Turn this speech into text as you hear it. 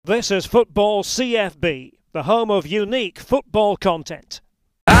This is Football CFB, the home of unique football content.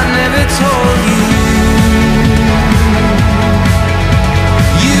 I never told you,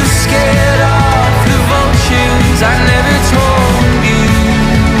 you scared off the vultures. I never told you,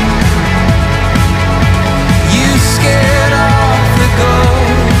 you scared off the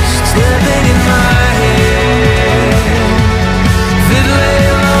ghosts living in my head that lay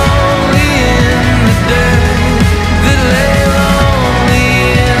lonely in the dirt, that lay lonely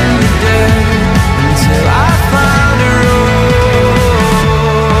in the dirt until I found a rose.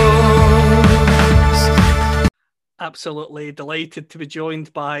 Absolutely delighted to be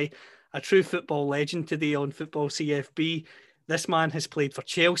joined by a true football legend today on Football CFB. This man has played for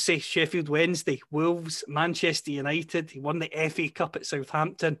Chelsea, Sheffield Wednesday, Wolves, Manchester United. He won the FA Cup at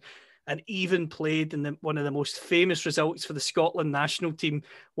Southampton and even played in one of the most famous results for the Scotland national team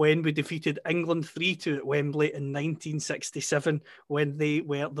when we defeated England 3-2 at Wembley in 1967 when they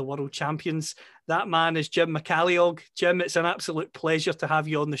were the world champions. That man is Jim McCalliog. Jim, it's an absolute pleasure to have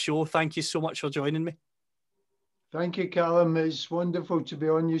you on the show. Thank you so much for joining me. Thank you, Callum. It's wonderful to be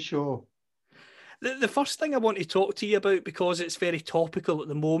on your show. The first thing I want to talk to you about, because it's very topical at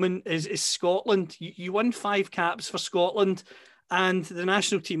the moment, is Scotland. You won 5 caps for Scotland, and the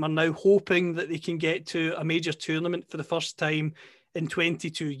national team are now hoping that they can get to a major tournament for the first time in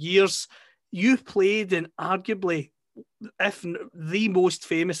 22 years. You played in arguably, if the most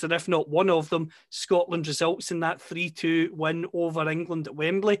famous, or if not one of them, Scotland results in that 3-2 win over England at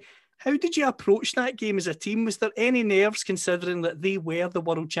Wembley. How did you approach that game as a team? Was there any nerves considering that they were the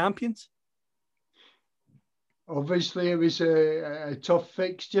world champions? Obviously, it was a tough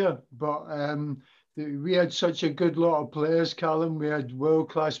fixture, but we had such a good lot of players, Callum. We had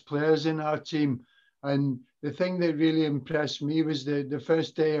world-class players in our team. And the thing that really impressed me was the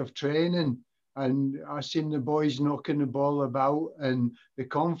first day of training. And I seen the boys knocking the ball about and the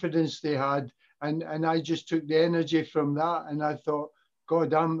confidence they had. And I just took the energy from that. And I thought,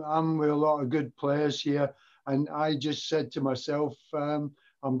 God, I'm with a lot of good players here. And I just said to myself, I'm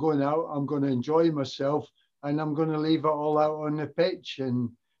going out, I'm going to enjoy myself, and I'm going to leave it all out on the pitch. And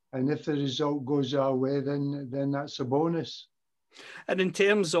if the result goes our way, then that's a bonus. And in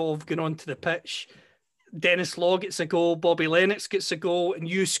terms of going onto the pitch, Denis Law gets a goal, Bobby Lennox gets a goal, and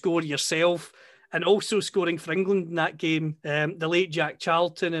you score yourself. And also scoring for England in that game, the late Jack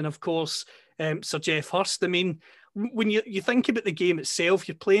Charlton, and of course, Sir Geoff Hurst. I mean, when you think about the game itself,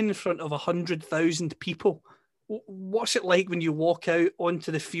 you're playing in front of 100,000 people. What's it like when you walk out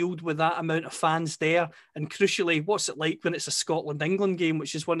onto the field with that amount of fans there? And crucially, what's it like when it's a Scotland-England game,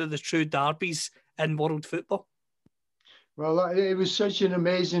 which is one of the true derbies in world football? Well, it was such an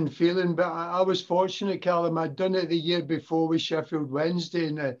amazing feeling, but I was fortunate, Callum. I'd done it the year before with Sheffield Wednesday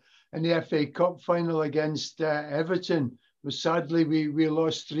in the FA Cup final against Everton. But sadly, we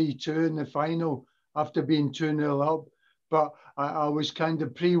lost 3-2 in the final after being 2-0 up. But I was kind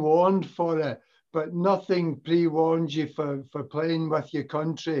of pre-warned for it. But nothing pre-warns you for playing with your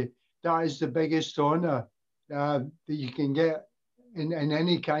country. That is the biggest honour that you can get in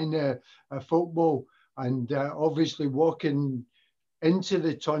any kind of football. And obviously walking into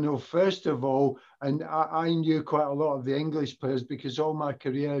the tunnel, first of all, and I knew quite a lot of the English players because all my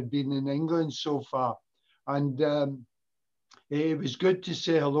career had been in England so far. And it was good to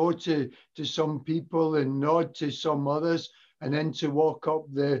say hello to some people and nod to some others, and then to walk up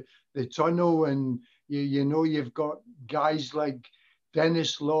the tunnel, and you know you've got guys like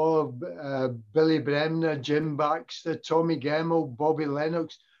Denis Law, Billy Bremner, Jim Baxter, Tommy Gemmell, Bobby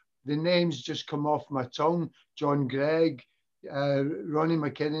Lennox. The names just come off my tongue. John Gregg, Ronnie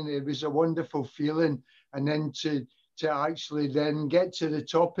McKinnon. It was a wonderful feeling, and then to actually then get to the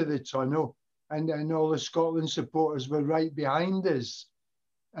top of the tunnel, and all the Scotland supporters were right behind us,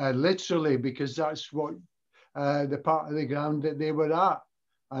 literally, because that's what the part of the ground that they were at.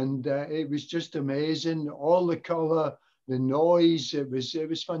 And it was just amazing. All the colour, the noise, it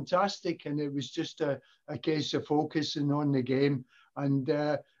was fantastic. And it was just a case of focusing on the game and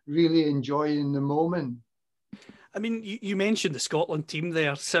really enjoying the moment. I mean, you mentioned the Scotland team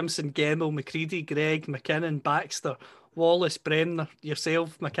there: Simpson, Gemmell, McCready, Gregg, McKinnon, Baxter, Wallace, Bremner,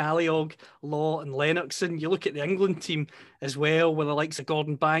 yourself, McCalliog, Law and Lennox. And you look at the England team as well, with the likes of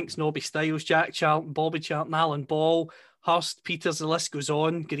Gordon Banks, Nobby Stiles, Jack Charlton, Bobby Charlton, Alan Ball, Hurst, Peters, the list goes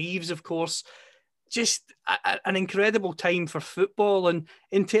on, Greaves, of course. Just an incredible time for football. And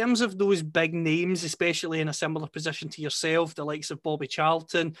in terms of those big names, especially in a similar position to yourself, the likes of Bobby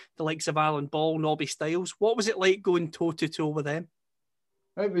Charlton, the likes of Alan Ball, Nobby Stiles, what was it like going toe-to-toe with them?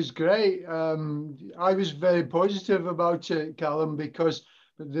 It was great. I was very positive about it, Callum, because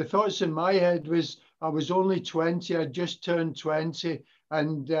the thoughts in my head was I was only 20. I just turned 20.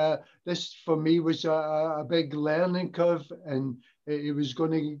 And this for me was a big learning curve, and it was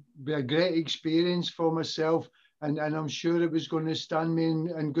going to be a great experience for myself. And I'm sure it was going to stand me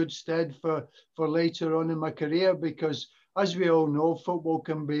in good stead for later on in my career, because as we all know, football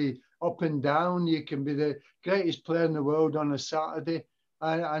can be up and down. You can be the greatest player in the world on a Saturday,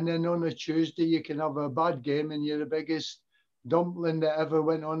 and then on a Tuesday you can have a bad game and you're the biggest dumpling that ever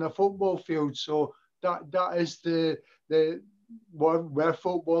went on a football field. So that is the where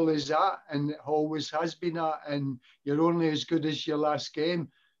football is at, and it always has been at, and you're only as good as your last game.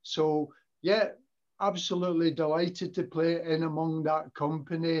 So yeah, absolutely delighted to play in among that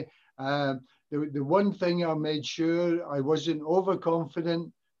company. The one thing I made sure I wasn't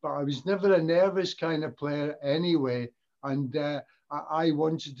overconfident, but I was never a nervous kind of player anyway. And I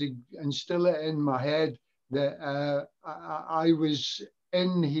wanted to instill it in my head that I was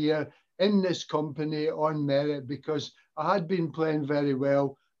in here in this company on merit, because I had been playing very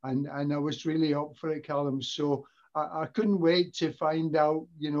well, and I was really up for it, Callum. So I couldn't wait to find out,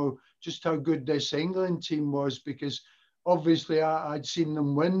 just how good this England team was, because obviously I'd seen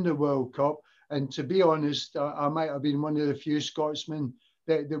them win the World Cup. And to be honest, I might have been one of the few Scotsmen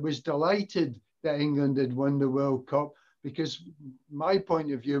that was delighted that England had won the World Cup, because my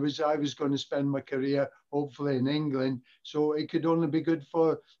point of view was I was going to spend my career hopefully in England. So it could only be good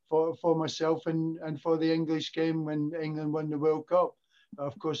for myself and for the English game when England won the World Cup.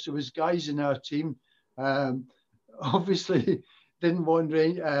 Of course, there was guys in our team, obviously didn't want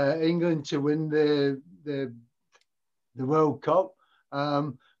England to win the World Cup.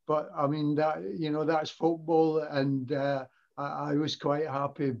 But I mean, that's football, and I was quite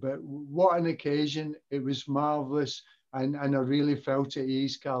happy. But what an occasion. It was marvellous, and I really felt at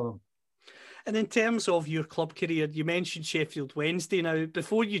ease, Callum. And in terms of your club career, you mentioned Sheffield Wednesday. Now,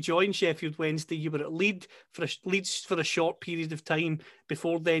 before you joined Sheffield Wednesday, you were at Leeds for a short period of time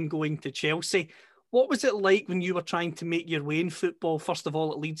before then going to Chelsea. What was it like when you were trying to make your way in football, first of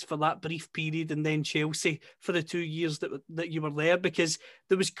all at Leeds for that brief period, and then Chelsea for the 2 years that you were there? Because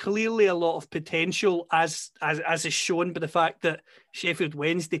there was clearly a lot of potential, as is shown by the fact that Sheffield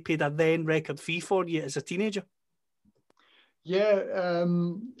Wednesday paid a then record fee for you as a teenager. Yeah,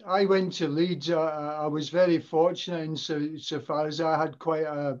 I went to Leeds. I was very fortunate insofar as I had quite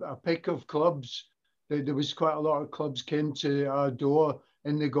a pick of clubs. There was quite a lot of clubs came to our door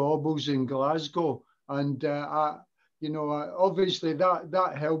in the Gorbals in Glasgow, and obviously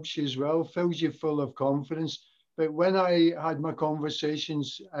that helps you as well, fills you full of confidence. But when I had my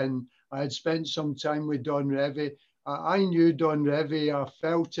conversations and I had spent some time with Don Revie, I knew Don Revie. I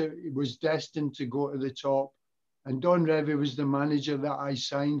felt it was destined to go to the top, and Don Revie was the manager that I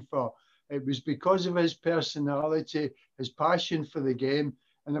signed for. It was because of his personality, his passion for the game,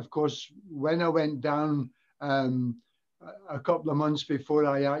 and of course, when I went down a couple of months before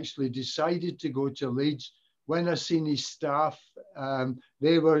I actually decided to go to Leeds, when I seen his staff,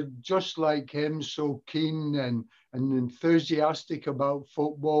 they were just like him, so keen and enthusiastic about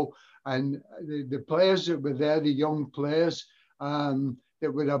football. And the players that were there, the young players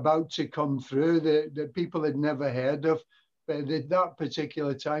that were about to come through, that people had never heard of. But at that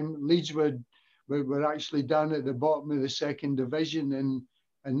particular time, Leeds were actually down at the bottom of the second division,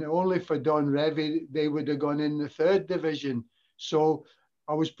 and only for Don Revie, they would have gone in the third division. So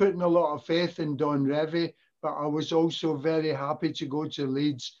I was putting a lot of faith in Don Revie, but I was also very happy to go to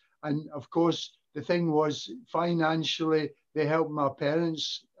Leeds. And of course, the thing was, financially, they helped my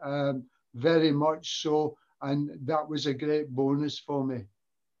parents very much so, and that was a great bonus for me.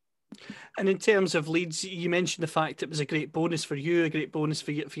 And in terms of Leeds, you mentioned the fact it was a great bonus for you, a great bonus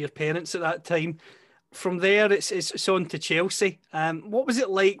for your parents at that time. From there, it's on to Chelsea. What was it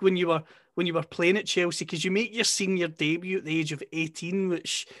like when you were playing at Chelsea? Because you make your senior debut at the age of 18,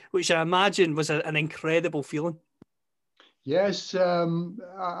 which I imagine was an incredible feeling. Yes,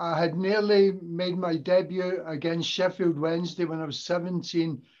 I had nearly made my debut against Sheffield Wednesday when I was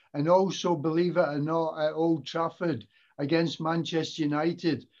 17, and also, believe it or not, at Old Trafford against Manchester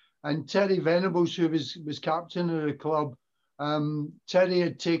United. And Terry Venables, who was captain of the club, Terry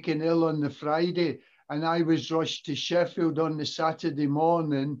had taken ill on the Friday, and I was rushed to Sheffield on the Saturday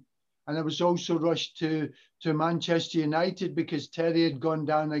morning. And I was also rushed to Manchester United because Terry had gone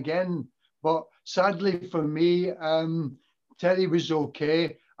down again. But sadly for me, Terry was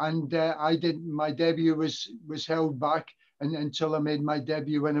okay. And my debut was held back until I made my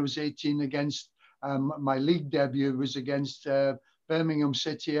debut when I was 18 against, my league debut was against Birmingham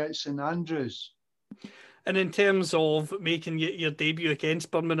City at St Andrews. And in terms of making your debut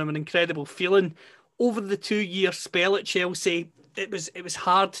against Birmingham, an incredible feeling. Over the 2-year spell at Chelsea, it was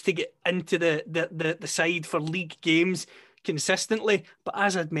hard to get into the side for league games. consistently. But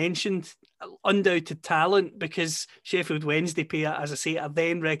as I'd mentioned, undoubted talent, because Sheffield Wednesday pay, as I say, a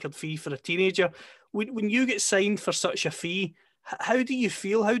then record fee for a teenager. When you get signed for such a fee, how do you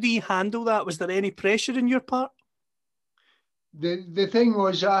feel? How do you handle that? Was there any pressure on your part? The thing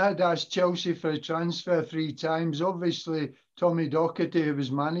was, I had asked Chelsea for a transfer 3 times. Obviously, Tommy Docherty, who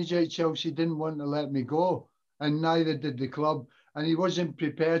was manager at Chelsea, didn't want to let me go, and neither did the club. And he wasn't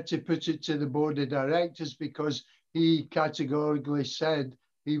prepared to put it to the board of directors because he categorically said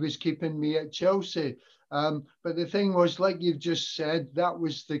he was keeping me at Chelsea. But the thing was, like you've just said, that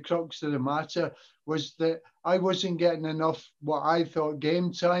was the crux of the matter, was that I wasn't getting enough what I thought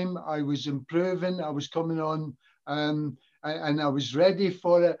game time. I was improving. I was coming on and I was ready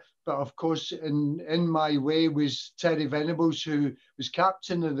for it. But of course, in my way was Terry Venables, who was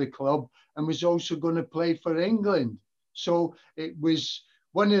captain of the club and was also going to play for England. So it was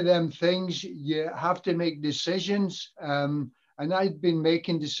one of them things, you have to make decisions. And I'd been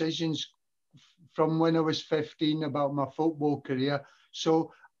making decisions from when I was 15 about my football career.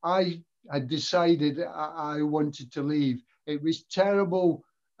 So I had decided I wanted to leave. It was terrible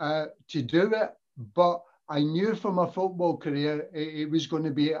to do it, but I knew for my football career it was going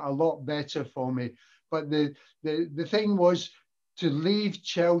to be a lot better for me. But the thing was, to leave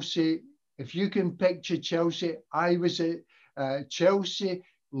Chelsea, if you can picture Chelsea, I was at Chelsea.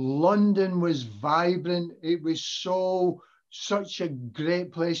 London was vibrant. It was such a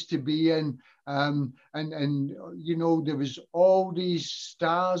great place to be in. And you know, there was all these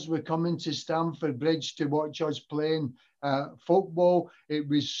stars were coming to Stamford Bridge to watch us playing football. It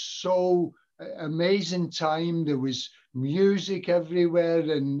was so amazing time. There was music everywhere,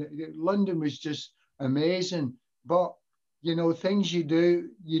 and London was just amazing. But you know, things you do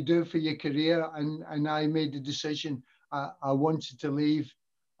for your career, and I made the decision. I wanted to leave.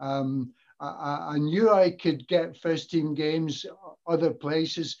 I knew I could get first team games other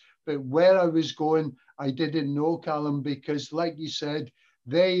places, but where I was going, I didn't know, Callum, because like you said,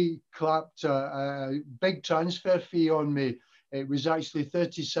 they clapped a big transfer fee on me. It was actually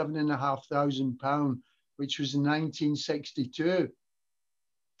 £37,500, which was in 1962.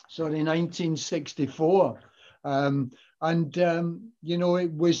 Sorry, 1964. You know,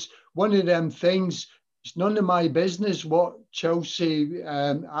 it was one of them things. It's none of my business what Chelsea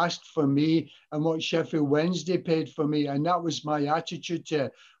asked for me and what Sheffield Wednesday paid for me. And that was my attitude to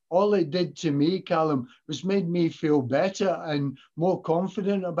it. All it did to me, Callum, was made me feel better and more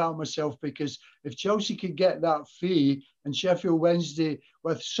confident about myself, because if Chelsea could get that fee and Sheffield Wednesday,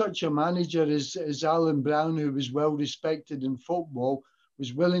 with such a manager as Alan Brown, who was well respected in football,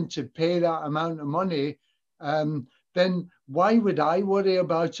 was willing to pay that amount of money, then why would I worry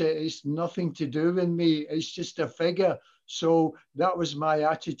about it? It's nothing to do with me. It's just a figure. So that was my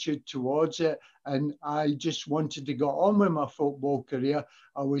attitude towards it. And I just wanted to go on with my football career.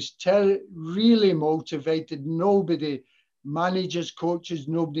 I was really motivated. Nobody, managers, coaches,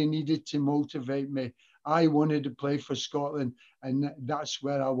 nobody needed to motivate me. I wanted to play for Scotland, and that's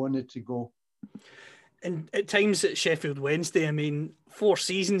where I wanted to go. And at times at Sheffield Wednesday, I mean, 4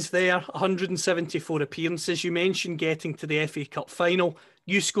 seasons there, 174 appearances. You mentioned getting to the FA Cup final.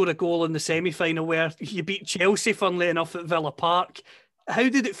 You scored a goal in the semi-final where you beat Chelsea, funnily enough, at Villa Park. How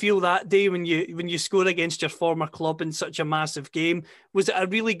did it feel that day when you scored against your former club in such a massive game? Was it a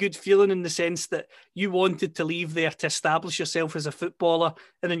really good feeling in the sense that you wanted to leave there to establish yourself as a footballer,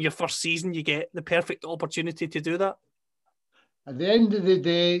 and in your first season you get the perfect opportunity to do that? At the end of the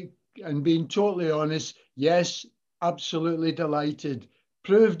day, and being totally honest, yes, absolutely delighted.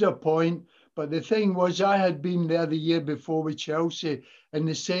 Proved a point. But the thing was, I had been there the year before with Chelsea in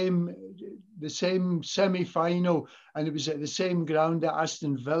the same semi-final, and it was at the same ground at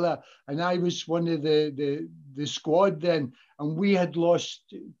Aston Villa. And I was one of the squad then, and we had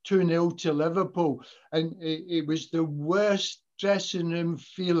lost 2-0 to Liverpool. And it was the worst dressing room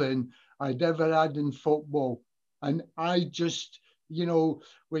feeling I'd ever had in football. And I just, you know,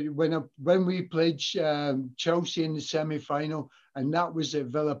 when we played Chelsea in the semi-final, and that was at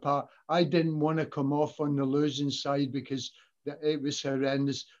Villa Park, I didn't want to come off on the losing side because it was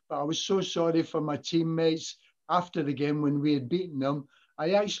horrendous. But I was so sorry for my teammates after the game when we had beaten them.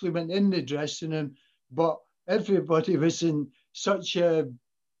 I actually went in the dressing room, but everybody was in such a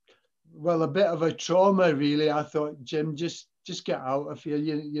bit of a trauma, really. I thought, Jim, just get out of here.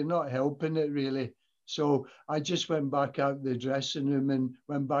 You're not helping it, really. So I just went back out the dressing room and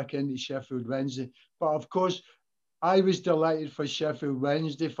went back into Sheffield Wednesday. But of course, I was delighted for Sheffield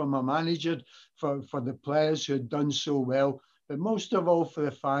Wednesday, for my manager, for the players who had done so well, but most of all for the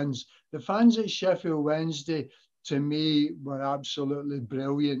fans. The fans at Sheffield Wednesday, to me, were absolutely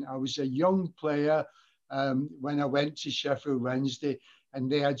brilliant. I was a young player. when I went to Sheffield Wednesday,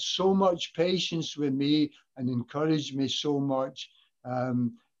 and they had so much patience with me and encouraged me so much.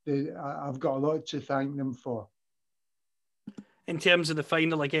 I've got a lot to thank them for. In terms of the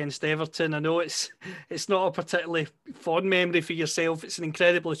final against Everton, I know it's not a particularly fond memory for yourself. It's an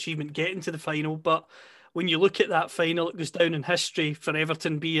incredible achievement getting to the final, but when you look at that final, it goes down in history for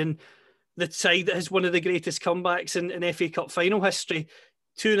Everton being the side that has one of the greatest comebacks in FA Cup final history.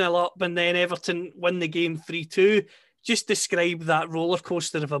 2-0 up, and then Everton win the game 3-2. Just describe that roller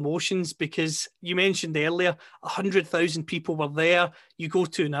coaster of emotions, because you mentioned earlier 100,000 people were there. You go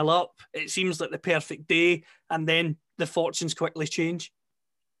 2-0 up, it seems like the perfect day, and then the fortunes quickly change.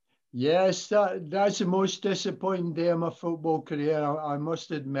 Yes, that's the most disappointing day of my football career, I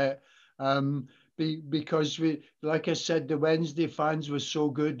must admit. Because we, like I said, the Wednesday fans were so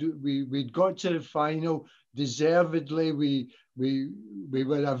good. We'd got to the final deservedly. We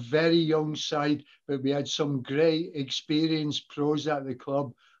were a very young side, but we had some great experienced pros at the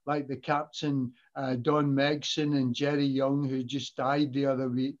club, like the captain Don Megson and Jerry Young, who just died the other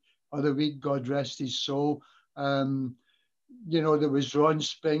week. God rest his soul. You know, there was Ron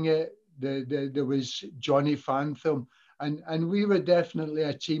Spingett, there was Johnny Fantham, and we were definitely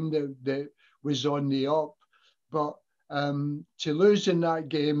a team that was on the up. But to lose in that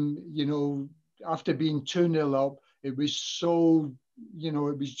game, you know, after being 2-0 up, it was so, you know,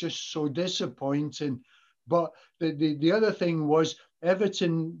 it was just so disappointing. But the other thing was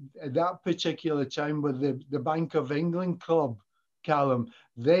Everton at that particular time were the Bank of England club, Callum.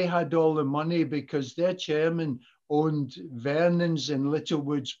 They had all the money because their chairman owned Vernon's and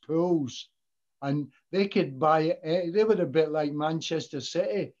Littlewoods pools, and they could buy. They were a bit like Manchester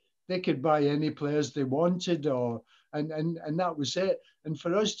City. They could buy any players they wanted, and that was it. And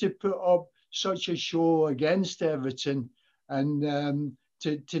for us to put up such a show against Everton and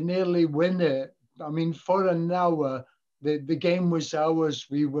to nearly win it, I mean, for an hour, the game was ours.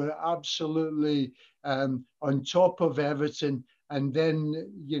 We were absolutely on top of Everton. And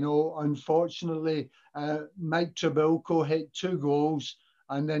then, you know, unfortunately, Mike Trebilco hit 2 goals,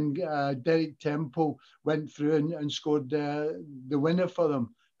 and then Derek Temple went through and scored the winner for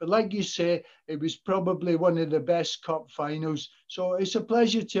them. But like you say, it was probably one of the best cup finals. So it's a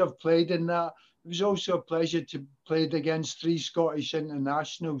pleasure to have played in that. It was also a pleasure to play against 3 Scottish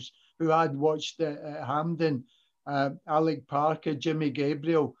internationals who I'd watched at Hampden, Alec Parker, Jimmy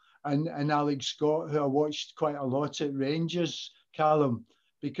Gabriel, and Alex Scott, who I watched quite a lot at Rangers, Callum,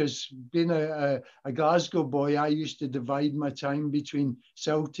 because being a Glasgow boy, I used to divide my time between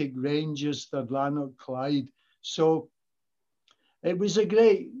Celtic, Rangers, Third Lanark, Clyde. So it was a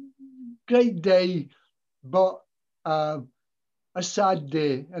great day, but a sad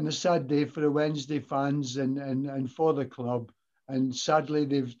day, and a sad day for the Wednesday fans and for the club. And sadly,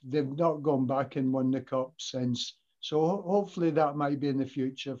 they've not gone back and won the cup since. So hopefully that might be in the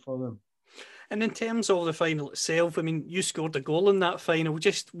future for them. And in terms of the final itself, I mean, you scored a goal in that final.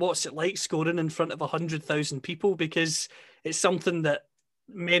 Just what's it like scoring in front of 100,000 people? Because it's something that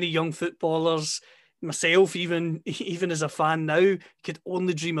many young footballers, myself even as a fan now, could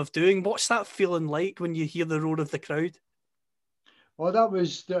only dream of doing. What's that feeling like when you hear the roar of the crowd? Well, that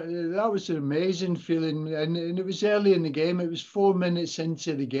was an amazing feeling, and it was early in the game. It was 4 minutes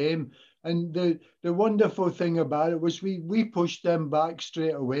into the game, and the wonderful thing about it was we pushed them back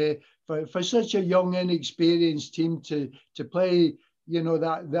straight away. For such a young, inexperienced team to play, you know,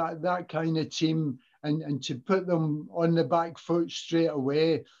 that kind of team and to put them on the back foot straight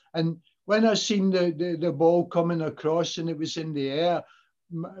away. And when I seen the ball coming across and it was in the air,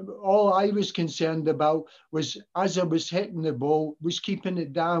 all I was concerned about was, as I was hitting the ball, was keeping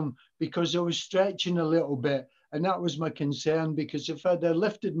it down, because I was stretching a little bit. And that was my concern, because if I'd have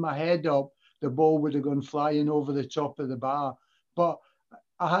lifted my head up, the ball would have gone flying over the top of the bar. But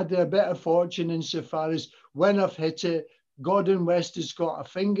I had a bit of fortune insofar as when I've hit it, Gordon West has got a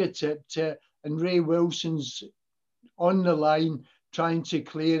fingertip to it, and Ray Wilson's on the line trying to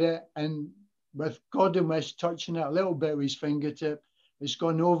clear it. And with Gordon West touching it a little bit with his fingertip, it's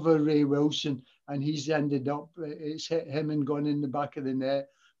gone over Ray Wilson, and he's ended up, it's hit him and gone in the back of the net.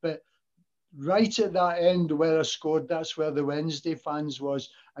 But right at that end where I scored, that's where the Wednesday fans was,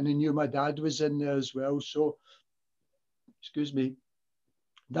 and I knew my dad was in there as well. So, excuse me,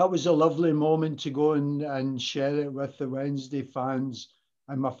 that was a lovely moment to go and share it with the Wednesday fans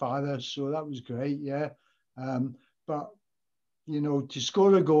and my father. So that was great, yeah. But, you know, to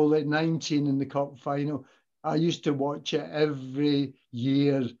score a goal at 19 in the cup final, I used to watch it every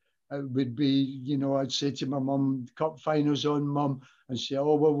year. It would be, you know, I'd say to my mum, cup finals on, mum, and say,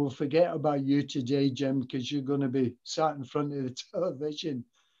 oh, well, we'll forget about you today, Jim, because you're going to be sat in front of the television.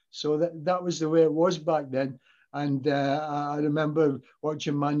 So that was the way it was back then. And I remember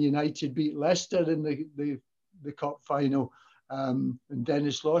watching Man United beat Leicester in the cup final. And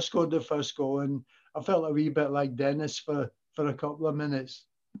Dennis Law scored the first goal. And I felt a wee bit like Dennis for a couple of minutes.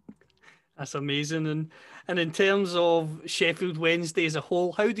 That's amazing. And in terms of Sheffield Wednesday as a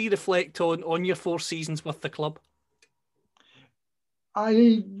whole, how do you reflect on your 4 seasons with the club?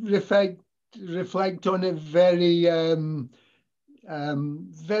 I reflect on it very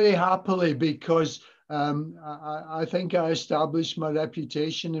very happily, because I think I established my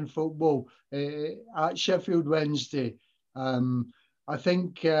reputation in football at Sheffield Wednesday. I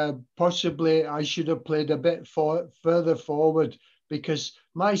think possibly I should have played a bit further forward, because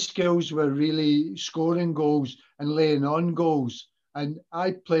my skills were really scoring goals and laying on goals. And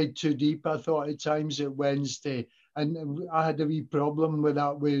I played too deep, I thought, at times at Wednesday. And I had a wee problem with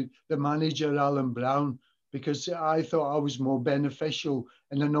that with the manager, Alan Brown, because I thought I was more beneficial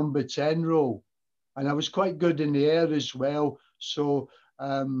in a number 10 role. And I was quite good in the air as well. So,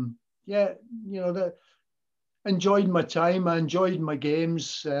 enjoyed my time. I enjoyed my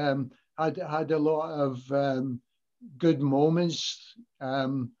games. Had a lot of good moments.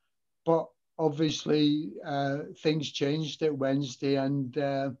 But obviously, things changed at Wednesday, and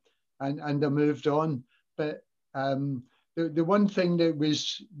I moved on. But the one thing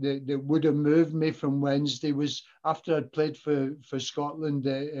that would have moved me from Wednesday was after I'd played for Scotland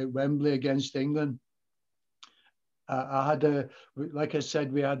at Wembley against England. I had like I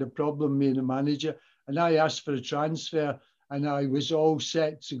said, we had a problem, me and the manager, and I asked for a transfer, and I was all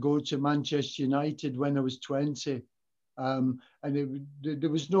set to go to Manchester United when I was 20. And there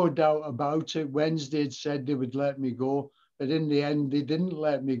was no doubt about it. Wednesday had said they would let me go, but in the end, they didn't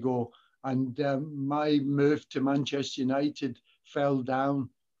let me go. And my move to Manchester United fell down,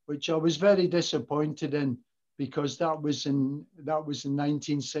 which I was very disappointed in, because that was in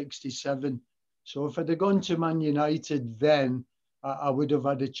 1967. So if I'd have gone to Man United then, I would have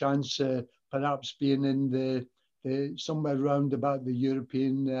had a chance perhaps being in the somewhere around about the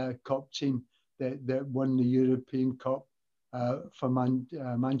European Cup team that won the European Cup for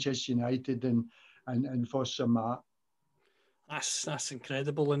Manchester United and for Sir Matt. That's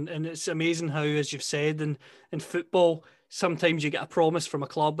incredible, and it's amazing how, as you've said, in football, sometimes you get a promise from a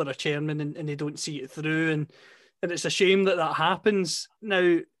club or a chairman, and they don't see it through, and it's a shame that happens.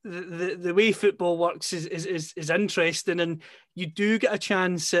 Now, the way football works is interesting, and you do get a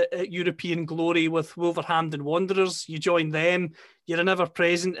chance at European glory with Wolverhampton Wanderers. You join them, you're an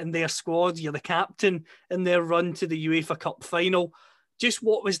ever-present in their squad, you're the captain in their run to the UEFA Cup final. Just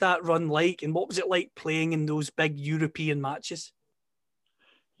what was that run like, and what was it like playing in those big European matches?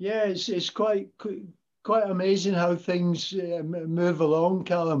 Yeah, it's quite amazing how things move along,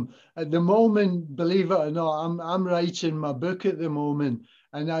 Callum. At the moment, believe it or not, I'm writing my book at the moment,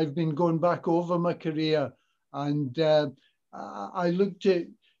 and I've been going back over my career, and I looked at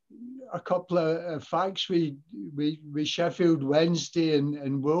a couple of facts with Sheffield Wednesday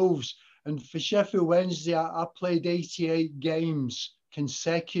and Wolves. And for Sheffield Wednesday, I played 88 games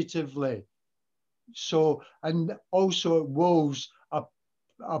consecutively. So, and also at Wolves, I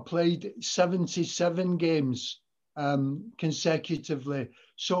played 77 games consecutively.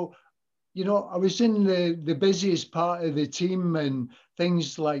 So, you know, I was in the busiest part of the team and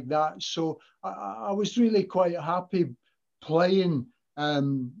things like that. So I was really quite happy playing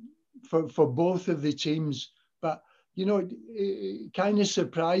for both of the teams. But you know, it kind of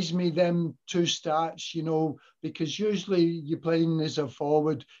surprised me, them 2 stats, you know, because usually you're playing as a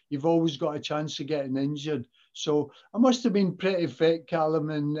forward, you've always got a chance of getting injured. So I must have been pretty fit,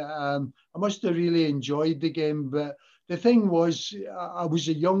 Callum, and I must have really enjoyed the game. But the thing was, I was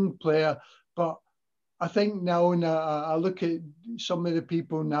a young player, but I think now, and I look at some of the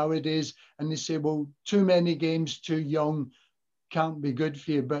people nowadays and they say, well, too many games too young can't be good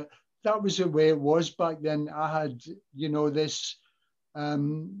for you. But that was the way it was back then. I had, you know, this, I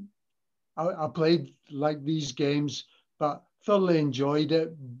played like these games, but thoroughly enjoyed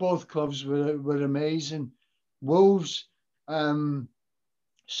it. Both clubs were amazing. Wolves,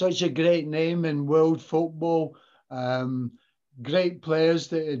 such a great name in world football. Great players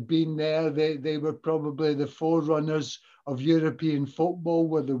that had been there. They were probably the forerunners of European football,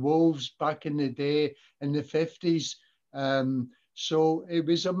 were the Wolves back in the day in the 50s. So it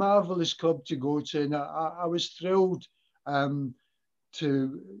was a marvellous club to go to, and I was thrilled to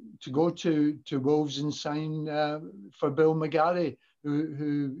go to Wolves and sign for Bill McGarry,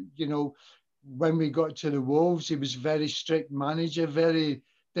 who, you know, when we got to the Wolves, he was very strict manager, very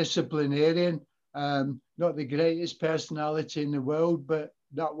disciplinarian, not the greatest personality in the world, but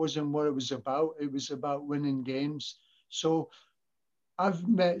that wasn't what it was about. It was about winning games. So I've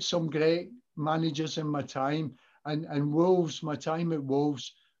met some great managers in my time, and Wolves, my time at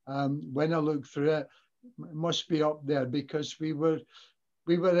Wolves, when I look through it, must be up there because we were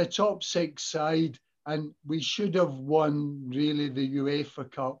a top six side, and we should have won really the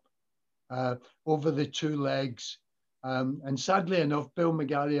UEFA Cup over the two legs. And sadly enough, Bill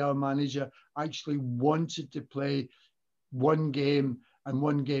McGarry, our manager, actually wanted to play one game and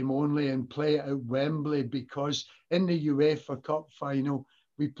one game only and play it at Wembley because in the UEFA Cup final,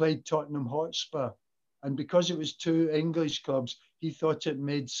 we played Tottenham Hotspur. And because it was two English clubs, he thought it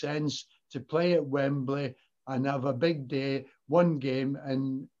made sense to play at Wembley and have a big day, one game,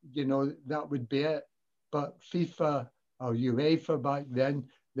 and, that would be it. But FIFA or UEFA back then,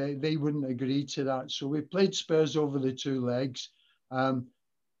 they wouldn't agree to that. So we played Spurs over the two legs.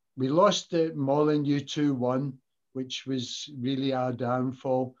 We lost at Molineux 2-1, which was really our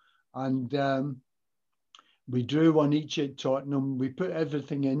downfall. And we drew one each at Tottenham. We put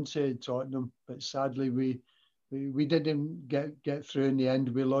everything into Tottenham, but sadly we didn't get through in the end.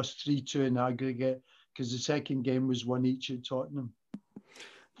 We lost 3-2 in aggregate because the second game was one each at Tottenham.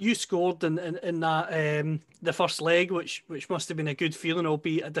 You scored in that the first leg, which must have been a good feeling,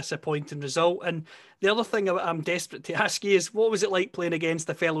 albeit a disappointing result. And the other thing I'm desperate to ask you is, what was it like playing against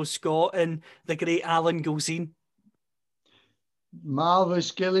a fellow Scot and the great Alan Gilzean?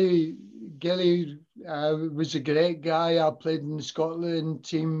 Marvellous. Gilly was a great guy. I played in the Scotland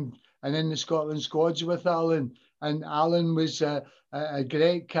team and in the Scotland squads with Alan. And Alan was a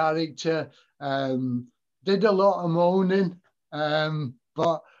great character. Did a lot of moaning,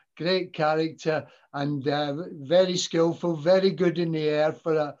 but great character and very skillful, very good in the air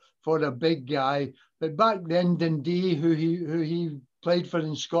for a big guy. But back then, Dundee, who he played for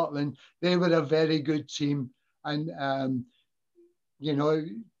in Scotland, they were a very good team. And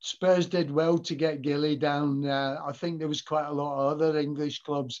Spurs did well to get Gilly down. I think there was quite a lot of other English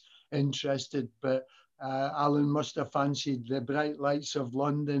clubs interested, but Alan must have fancied the bright lights of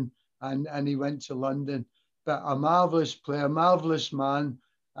London, and he went to London. But a marvellous player, marvellous man,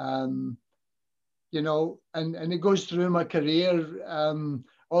 and it goes through my career,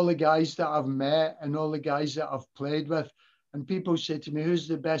 all the guys that I've met and all the guys that I've played with, and people say to me, who's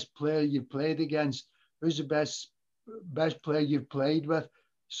the best player you've played against? Who's the best player you've played with?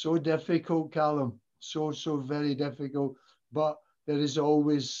 So difficult, Callum, so very difficult, but there is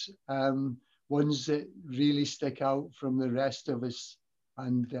always ones that really stick out from the rest of us,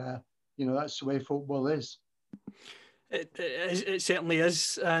 and that's the way football is. It certainly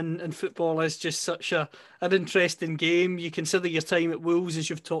is, and football is just such an interesting game. You consider your time at Wolves, as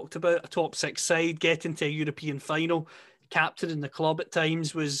you've talked about, a top six side, getting to a European final, captaining the club at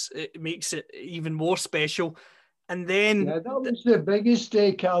times it makes it even more special. And then that was the biggest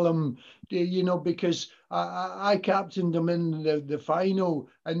day, Callum, because I captained them in the final,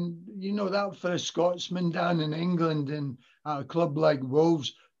 and that for a Scotsman down in England and a club like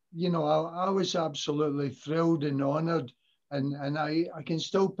Wolves, I was absolutely thrilled and honoured, and I can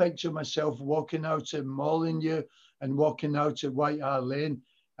still picture myself walking out at Molineux and walking out at White Hart Lane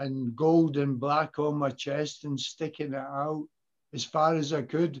and gold and black on my chest and sticking it out as far as I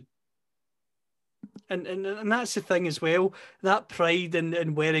could. And that's the thing as well, that pride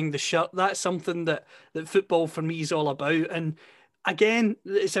in wearing the shirt, that's something that football for me is all about. And again,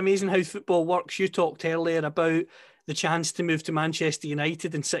 it's amazing how football works. You talked earlier about the chance to move to Manchester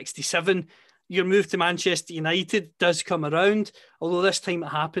United in '67. Your move to Manchester United does come around, although this time it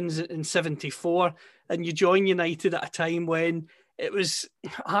happens in '74, and you join United at a time when it was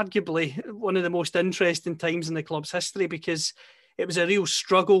arguably one of the most interesting times in the club's history, because it was a real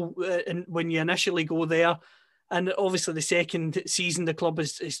struggle when you initially go there. And obviously the second season, the club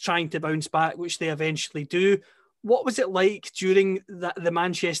is trying to bounce back, which they eventually do. What was it like during the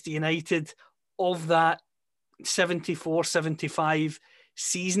Manchester United of that 74-75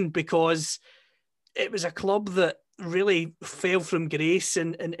 season? Because it was a club that really fell from grace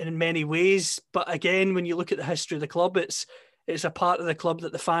in many ways. But again, when you look at the history of the club, it's a part of the club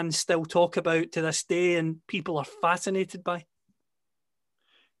that the fans still talk about to this day and people are fascinated by.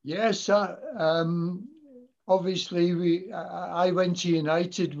 Yes, obviously I went to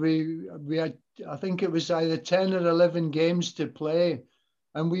United. We had, I think it was either 10 or 11 games to play,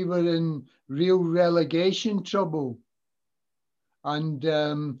 and we were in real relegation trouble. And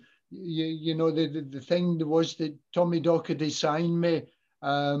the thing was that Tommy Docherty signed me,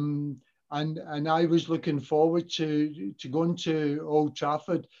 and I was looking forward to going to Old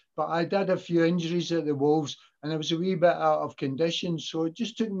Trafford, but I'd had a few injuries at the Wolves, and I was a wee bit out of condition, so it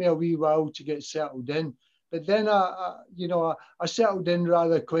just took me a wee while to get settled in. But then I settled in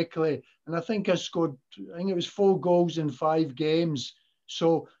rather quickly, and I think I scored, I think it was 4 goals in 5 games,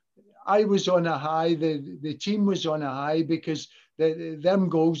 So I was on a high. The team was on a high because them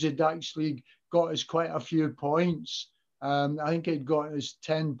goals had actually got us quite a few points. I think it got us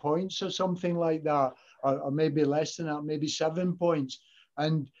 10 points or something like that, or maybe less than that, maybe 7 points.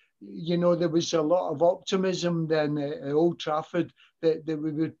 And, you know, there was a lot of optimism then at Old Trafford that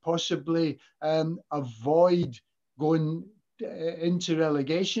we would possibly avoid going into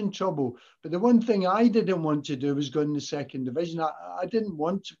relegation trouble. But the one thing I didn't want to do was go in the second division. I didn't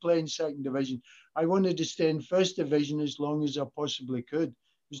want to play in second division. I wanted to stay in first division as long as I possibly could.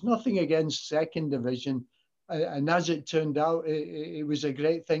 There's nothing against second division. And as it turned out, it was a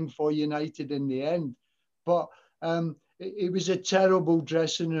great thing for United in the end. But it was a terrible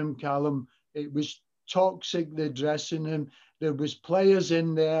dressing room, Callum. It was toxic, the dressing room. There was players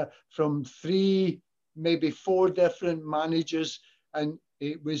in there from 3, maybe 4 different managers, and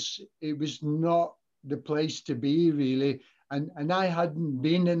it was not the place to be, really. And I hadn't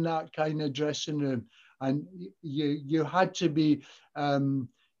been in that kind of dressing room. And you had to be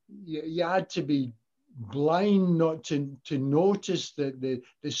you had to be blind not to notice that the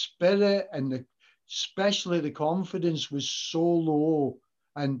spirit and especially the confidence was so low.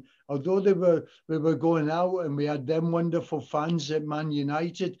 And although we were going out and we had them wonderful fans at Man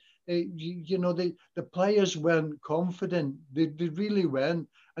United, you know, the players weren't confident. They really weren't.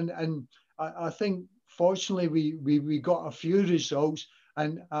 And I think fortunately we got a few results,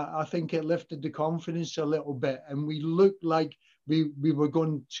 and I think it lifted the confidence a little bit, and we looked like we were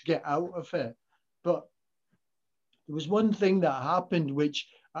going to get out of it. But there was one thing that happened which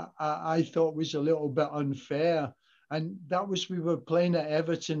I thought was a little bit unfair, and that was we were playing at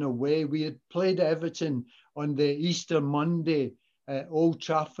Everton away. We had played Everton on the Easter Monday at Old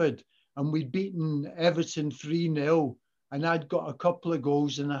Trafford, and we'd beaten Everton 3-0, and I'd got a couple of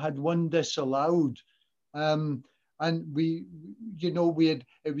goals and I had one disallowed. And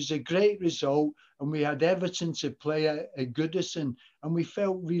it was a great result, and we had Everton to play at Goodison, and we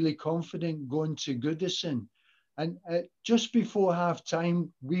felt really confident going to Goodison. And just before half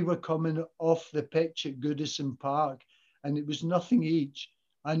time, we were coming off the pitch at Goodison Park, and it was nothing each.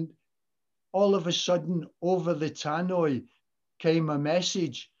 And all of a sudden, over the tannoy came a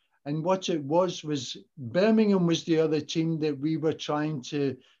message. And what it was Birmingham was the other team that we were trying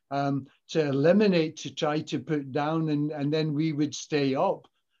to eliminate, to try to put down, and then we would stay up.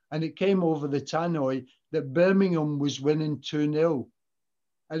 And it came over the tannoy that Birmingham was winning 2-0.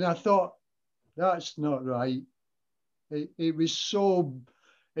 And I thought, that's not right. It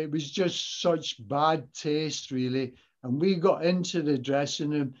was just such bad taste, really. And we got into the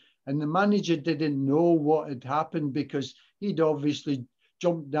dressing room, and the manager didn't know what had happened because he'd obviously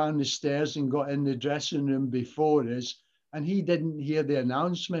jumped down the stairs and got in the dressing room before us, and he didn't hear the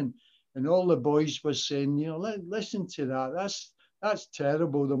announcement. And all the boys were saying, you know, listen to that. That's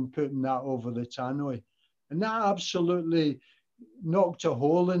terrible, them putting that over the tannoy. And that absolutely knocked a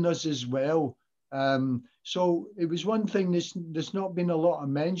hole in us as well. So it was one thing there's not been a lot of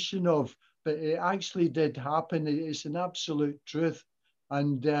mention of, but it actually did happen. It's an absolute truth.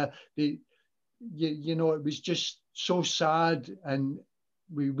 And, it was just so sad. And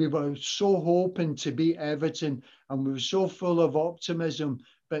we were so hoping to beat Everton, and we were so full of optimism.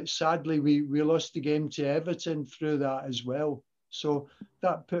 But sadly, we lost the game to Everton through that as well. So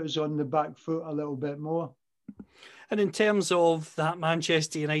that put us on the back foot a little bit more. And in terms of that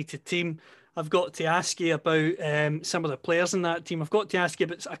Manchester United team, I've got to ask you about some of the players in that team. I've got to ask you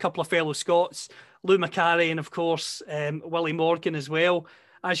about a couple of fellow Scots, Lou Macari, and of course, Willie Morgan as well.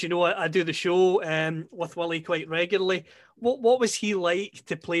 As you know, I do the show with Willie quite regularly. What was he like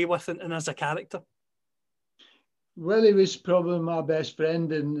to play with and as a character? Willie was probably my best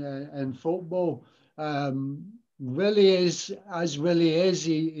friend in football. Willie is, as Willie is,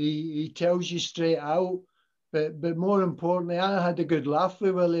 he tells you straight out. But more importantly, I had a good laugh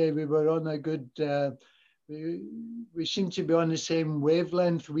with Willie. We were on a good, we seemed to be on the same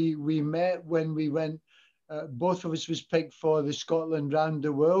wavelength. We met when we went, both of us was picked for the Scotland Round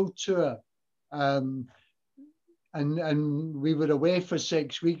the World tour. And we were away for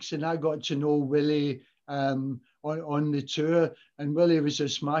 6 weeks, and I got to know Willie on the tour. And Willie was a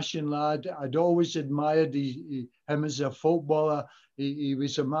smashing lad. I'd always admired him as a footballer. He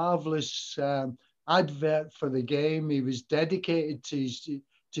was a marvellous advert for the game. He was dedicated to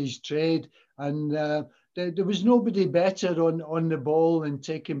his trade, and there was nobody better on the ball and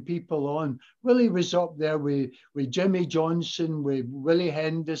taking people on. Willie was up there with Jimmy Johnson, with Willie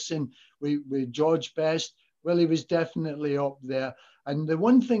Henderson, with George Best. Willie was definitely up there. And the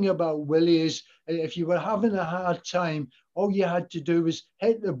one thing about Willie is, if you were having a hard time, all you had to do was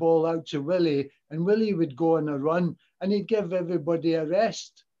hit the ball out to Willie, and Willie would go on a run, and he'd give everybody a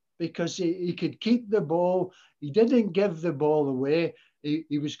rest because he could keep the ball. He didn't give the ball away.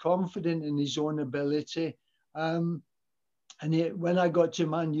 He was confident in his own ability. And when I got to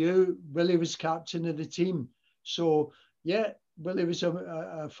Man U, Willie was captain of the team. So, yeah, Willie was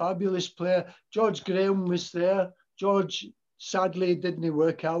a fabulous player. George Graham was there. George, sadly, didn't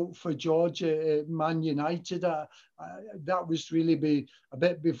work out for George at Man United. That was really a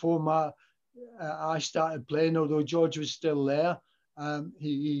bit before I started playing, although George was still there.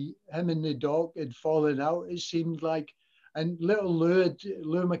 Him and the Doc had fallen out, it seemed like. And little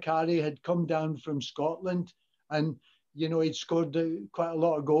Lou Macari had come down from Scotland, and he'd scored quite a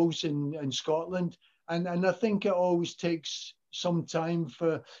lot of goals in Scotland. And I think it always takes some time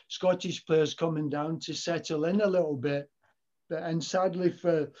for Scottish players coming down to settle in a little bit. And sadly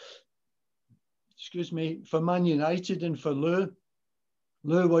for Man United and for Lou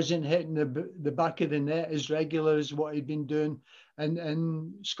wasn't hitting the back of the net as regular as what he'd been doing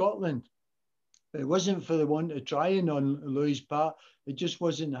in Scotland. It wasn't for the want of trying on Lou's part. It just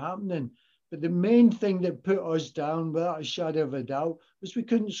wasn't happening. But the main thing that put us down, without a shadow of a doubt, was we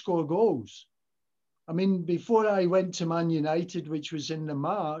couldn't score goals. I mean, before I went to Man United, which was in the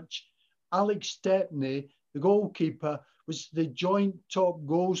March, Alex Stepney, the goalkeeper, was the joint top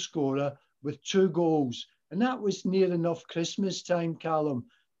goal scorer with 2 goals. And that was near enough Christmas time, Callum.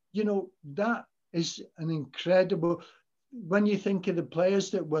 That is an incredible... When you think of the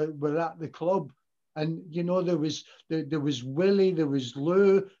players that were at the club, and, there was Willie, there was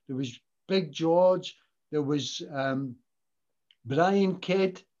Lou, there was Big George, there was Brian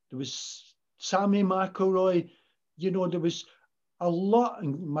Kidd, there was Sammy McElroy, there was a lot,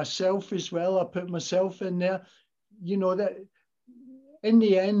 and myself as well, I put myself in there, that in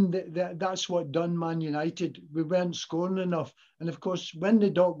the end, that's what done Man United. We weren't scoring enough. And of course, when the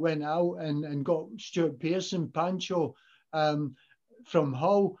Doc went out and got Stuart Pearson, Pancho, from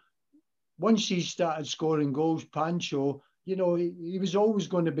Hull, once he started scoring goals, Pancho, he was always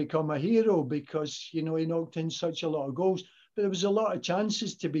going to become a hero because, he knocked in such a lot of goals. But there was a lot of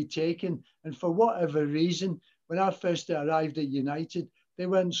chances to be taken. And for whatever reason, when I first arrived at United, they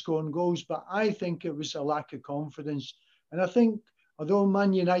weren't scoring goals. But I think it was a lack of confidence. And I think, although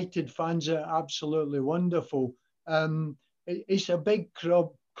Man United fans are absolutely wonderful, it's a big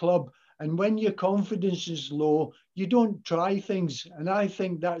club. And when your confidence is low, you don't try things. And I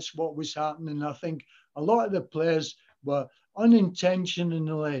think that's what was happening. I think a lot of the players were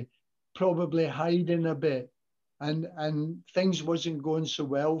unintentionally probably hiding a bit. And things wasn't going so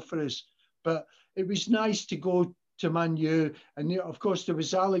well for us. But it was nice to go to Man U. And of course, there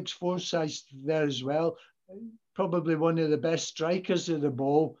was Alex Forsyth there as well. Probably one of the best strikers of the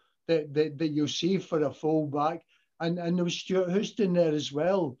ball that you'll see for a full-back. And there was Stuart Houston there as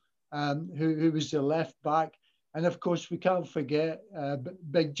well, who was the left back. And of course, we can't forget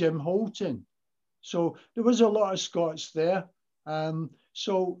Big Jim Holton. So there was a lot of Scots there.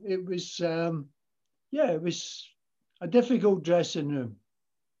 So it was, it was a difficult dressing room.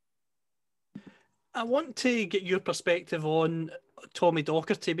 I want to get your perspective on Tommy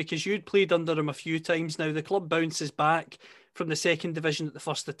Docherty, because you'd played under him a few times now. The club bounces back from the second division at the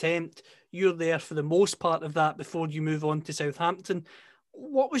first attempt. You're there for the most part of that before you move on to Southampton.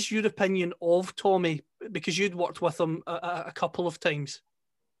 What was your opinion of Tommy? Because you'd worked with him a couple of times.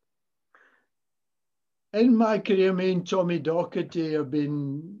 In my career, me and Tommy Docherty have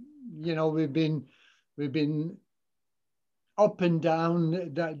been, we've been up and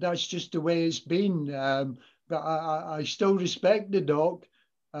down. That's just the way it's been. But I still respect the Doc,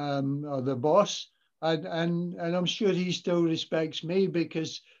 or the boss, and I'm sure he still respects me,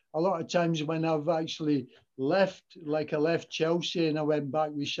 because a lot of times when I've actually left, like I left Chelsea and I went back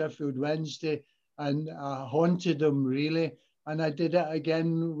with Sheffield Wednesday, and I haunted him really, and I did it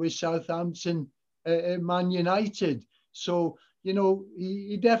again with Southampton at Man United. So,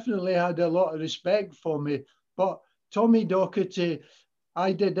 he definitely had a lot of respect for me. But Tommy Docherty,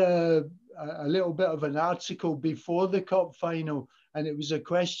 I did a little bit of an article before the cup final, and it was a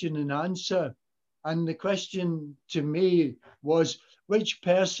question and answer. And the question to me was, which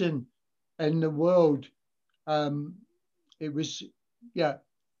person in the world,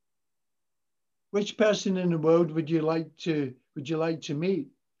 which person in the world would you like to meet?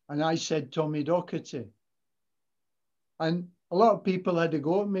 And I said Tommy Docherty. And a lot of people had to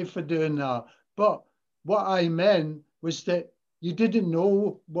go at me for doing that. But what I meant was that you didn't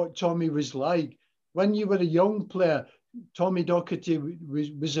know what Tommy was like. When you were a young player, Tommy Docherty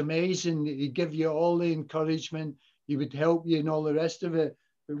was amazing. He'd give you all the encouragement. He would help you and all the rest of it.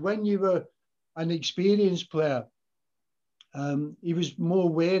 But when you were an experienced player, he was more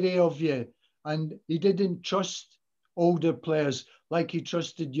wary of you, and he didn't trust older players like he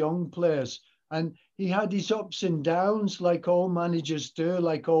trusted young players. And he had his ups and downs like all managers do,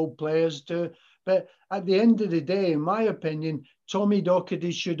 like all players do. But at the end of the day, in my opinion, Tommy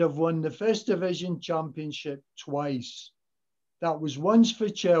Docherty should have won the First Division Championship twice. That was once for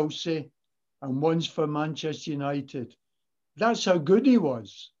Chelsea and once for Manchester United. That's how good he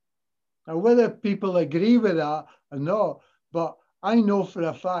was. Now, whether people agree with that or not, but I know for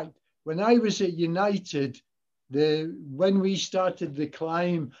a fact, when I was at United, when we started the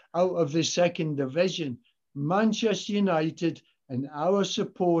climb out of the second division, Manchester United and our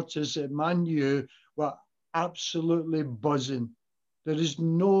supporters at Man U were absolutely buzzing. There is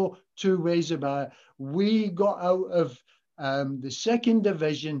no two ways about it. We got out of the second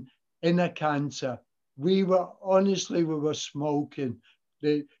division in a canter. We were smoking.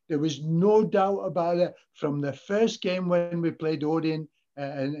 There was no doubt about it from the first game when we played Orient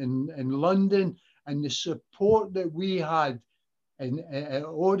in London, and the support that we had at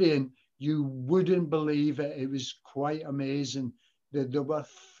Orient, you wouldn't believe it. It was quite amazing. There were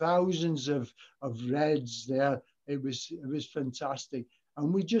thousands of Reds there. It was fantastic.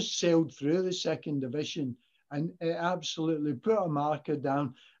 And we just sailed through the second division, and it absolutely put a marker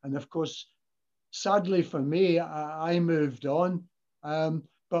down. And of course, sadly for me, I moved on.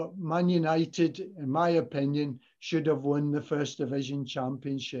 But Man United, in my opinion, should have won the First Division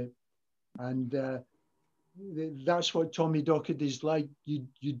Championship. And that's what Tommy Docherty's like. You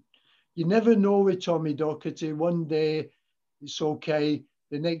never know with Tommy Docherty. One day it's okay.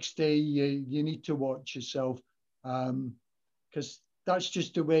 The next day you need to watch yourself, because that's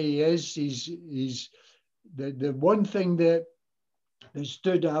just the way he is. He's the one thing that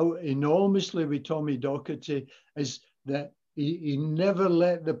stood out enormously with Tommy Docherty is that he never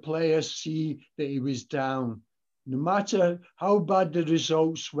let the players see that he was down. No matter how bad the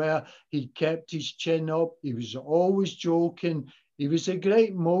results were, he kept his chin up. He was always joking. He was a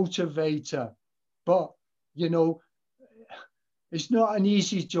great motivator. But, you know, it's not an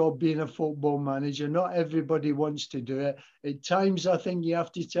easy job being a football manager. Not everybody wants to do it. At times, I think you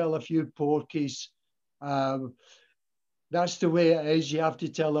have to tell a few porkies. That's the way it is. You have to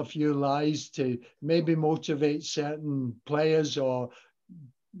tell a few lies to maybe motivate certain players or,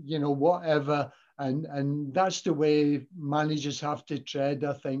 you know, whatever. And that's the way managers have to tread,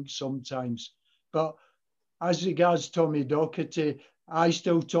 I think, sometimes. But as regards Tommy Docherty, I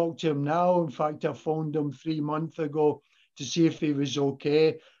still talk to him now. In fact, I phoned him 3 months ago to see if he was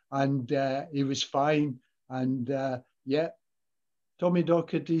okay. And he was fine. And yeah, Tommy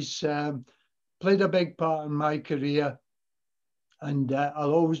Docherty's played a big part in my career. And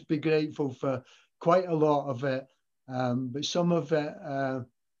I'll always be grateful for quite a lot of it. But some of it,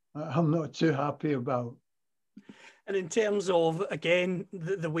 I'm not too happy about. And in terms of, again,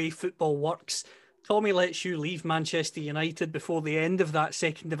 the way football works, Tommy lets you leave Manchester United before the end of that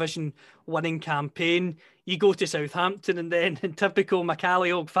second division winning campaign. You go to Southampton, and then in typical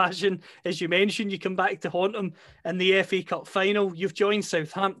McCalliog fashion, as you mentioned, you come back to haunt him in the FA Cup final. You've joined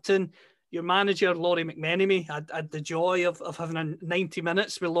Southampton. Your manager, Laurie McMenemy, had the joy of having 90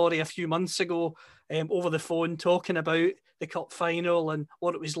 minutes with Laurie a few months ago over the phone, talking about the cup final and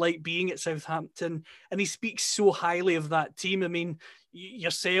what it was like being at Southampton. And he speaks so highly of that team. I mean,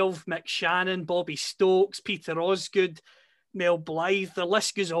 yourself, Mick Shannon, Bobby Stokes, Peter Osgood, Mel Blythe, the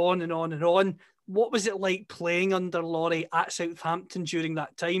list goes on and on and on. What was it like playing under Laurie at Southampton during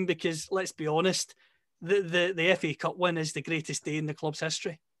that time? Because let's be honest, the FA Cup win is the greatest day in the club's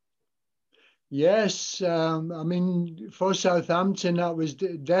history. Yes, I mean, for Southampton, that was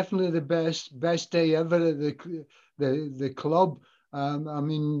definitely the best day ever at the club. I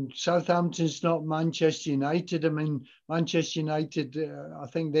mean, Southampton's not Manchester United. I mean, Manchester United, I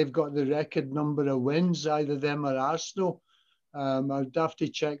think they've got the record number of wins, either them or Arsenal. I'd have to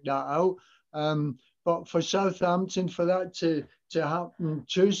check that out. But for Southampton, for that to happen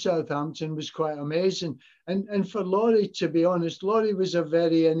to Southampton was quite amazing. And for Laurie, to be honest, Laurie was a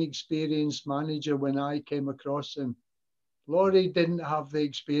very inexperienced manager when I came across him. Laurie didn't have the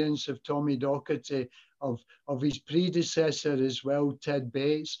experience of Tommy Docherty, of his predecessor as well, Ted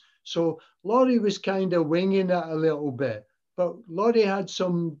Bates. So Laurie was kind of winging it a little bit. But Laurie had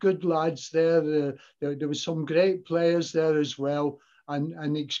some good lads there. There were some great players there as well,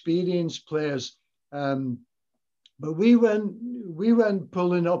 and experienced players. But we weren't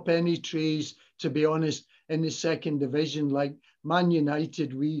pulling up any trees, to be honest, in the second division. Like Man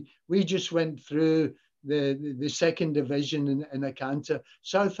United, we just went through the second division in a canter.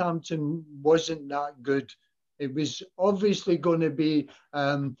 Southampton wasn't that good. It was obviously going to be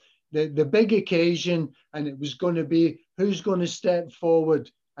the big occasion, and it was going to be who's going to step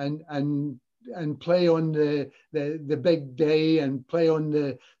forward and and play on the big day and play on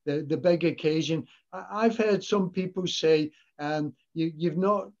the big occasion. I've heard some people say you've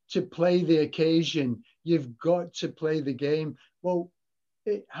not to play the occasion, you've got to play the game. Well,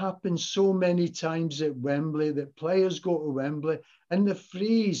 it happens so many times at Wembley that players go to Wembley and they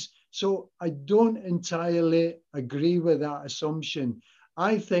freeze. So I don't entirely agree with that assumption.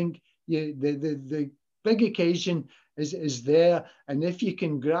 I think the big occasion is there, and if you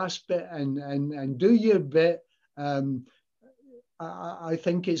can grasp it and do your bit, I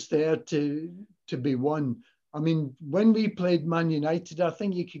think it's there to be won. I mean, when we played Man United, I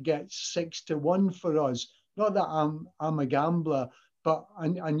think you could get 6-1 for us. Not that I'm a gambler, but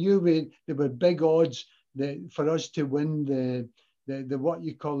I knew there were big odds for us to win the what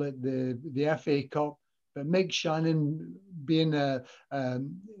you call it, the FA Cup. But Mick Shannon, being a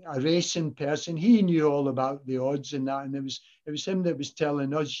racing person, he knew all about the odds and that, and it was him that was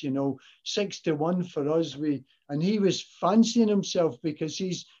telling us, 6-1 for us. And he was fancying himself because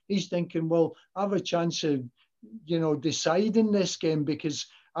he's thinking, well, I have a chance of deciding this game because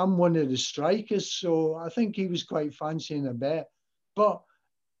I'm one of the strikers. So I think he was quite fancying a bet. But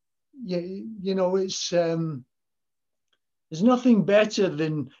it's there's nothing better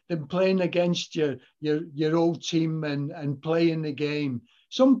than playing against your old team and playing the game.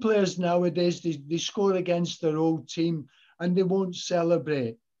 Some players nowadays, they score against their old team and they won't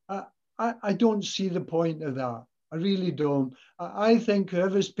celebrate. I don't see the point of that. I really don't. I think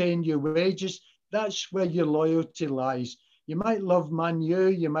whoever's paying your wages, that's where your loyalty lies. You might love Man U,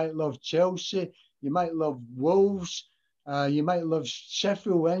 you might love Chelsea, you might love Wolves, you might love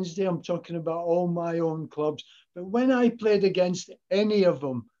Sheffield Wednesday. I'm talking about all my own clubs. But when I played against any of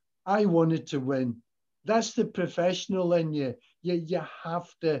them, I wanted to win. That's the professional in you. You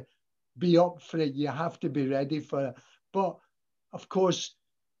have to be up for it. You have to be ready for it. But of course,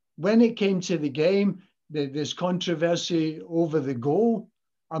 when it came to the game, there's controversy over the goal.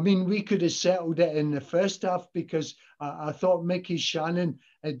 I mean, we could have settled it in the first half because I thought Mickey Shannon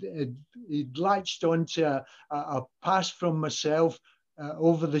he'd latched onto a pass from myself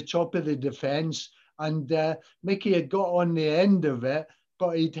over the top of the defence. And Mickey had got on the end of it,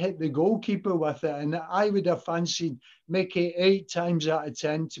 but he'd hit the goalkeeper with it. And I would have fancied Mickey 8 times out of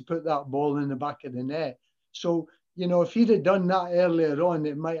 10 to put that ball in the back of the net. So, if he'd have done that earlier on,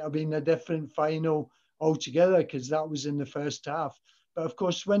 it might have been a different final altogether because that was in the first half. But of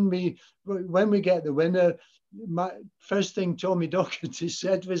course, when we get the winner, first thing Tommy Docherty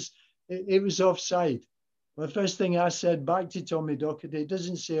said was it was offside. Well, the first thing I said back to Tommy Docherty, it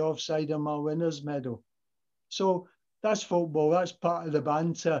doesn't say offside on my winner's medal. So that's football. That's part of the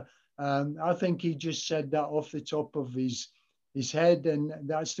banter. I think he just said that off the top of his head, and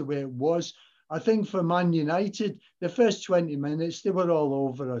that's the way it was. I think for Man United, the first 20 minutes, they were all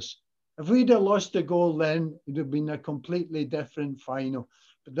over us. If we'd have lost a goal then, it would have been a completely different final.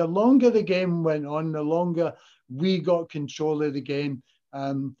 But the longer the game went on, the longer we got control of the game,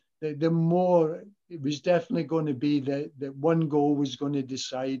 the more it was definitely going to be that one goal was going to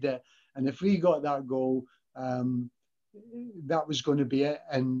decide it. And if we got that goal, that was going to be it.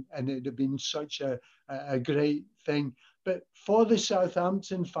 And it'd have been such a great thing. But for the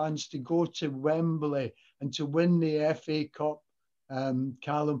Southampton fans to go to Wembley and to win the FA Cup,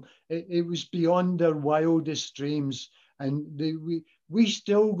 Callum, it was beyond their wildest dreams. And we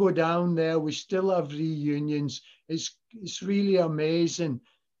still go down there. We still have reunions. It's really amazing.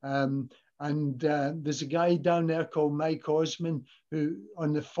 And there's a guy down there called Mike Osman who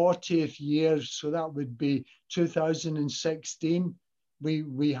on the 40th year, so that would be 2016,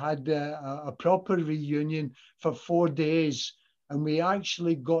 we had a proper reunion for 4 days. And we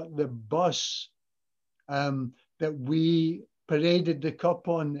actually got the bus that we paraded the cup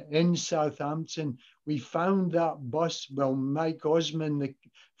on in Southampton. We found that bus. Well, Mike Osman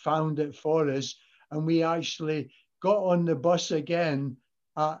found it for us. And we actually got on the bus again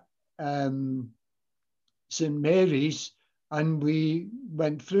at St. Mary's, and we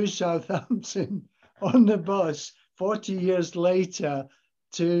went through Southampton on the bus 40 years later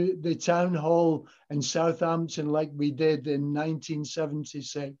to the town hall in Southampton like we did in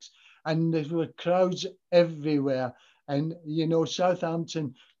 1976. And there were crowds everywhere. And,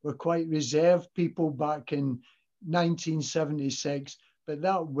 Southampton were quite reserved people back in 1976. But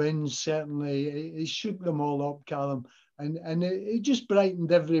that win certainly, it shook them all up, Callum. And it just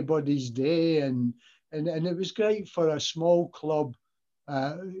brightened everybody's day. And it was great for a small club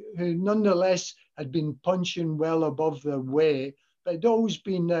who nonetheless had been punching well above their weight, but had always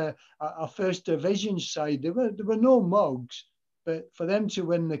been a first division side. There were no mugs, but for them to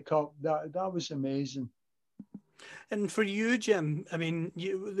win the cup, that was amazing. And for you, Jim, I mean,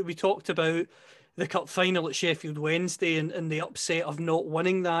 we talked about the cup final at Sheffield Wednesday and the upset of not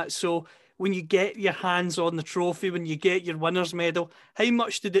winning that. So when you get your hands on the trophy, when you get your winner's medal, how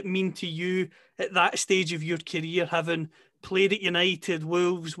much did it mean to you at that stage of your career, having played at United,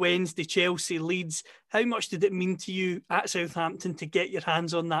 Wolves, Wednesday, Chelsea, Leeds? How much did it mean to you at Southampton to get your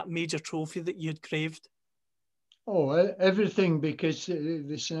hands on that major trophy that you'd craved? Oh, everything, because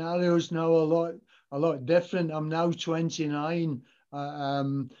the scenario is now a lot different. I'm now 29.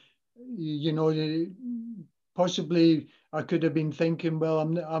 You know, possibly I could have been thinking, well,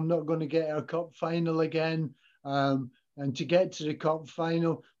 I'm not going to get a cup final again. And to get to the cup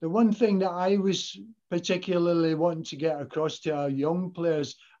final, the one thing that I was particularly wanting to get across to our young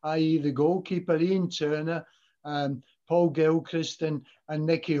players, i.e. the goalkeeper, Ian Turner, Paul Gilchrist and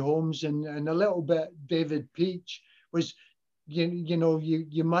Nicky Holmes and a little bit David Peach, was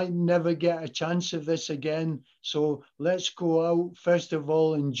you might never get a chance of this again. So let's go out, first of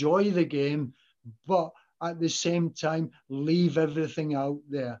all, enjoy the game, but at the same time, leave everything out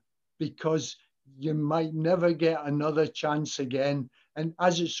there, because you might never get another chance again. And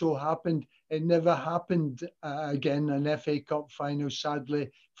as it so happened, it never happened again, an FA Cup final, sadly,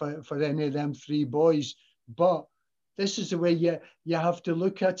 for any of them three boys. But this is the way you have to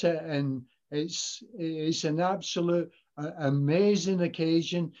look at it, and it's an absolute amazing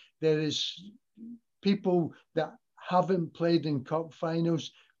occasion. There is people that haven't played in cup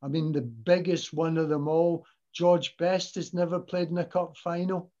finals. I mean, the biggest one of them all, George Best, has never played in a cup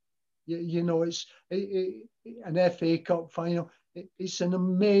final. It's an FA Cup final. It's an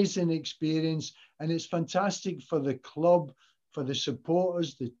amazing experience, and it's fantastic for the club, for the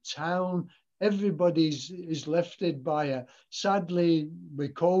supporters, the town. Everybody's is lifted by it. Sadly,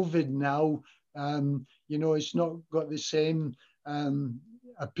 with COVID now, it's not got the same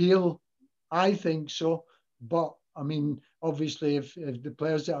appeal. I think so, but I mean, obviously, if the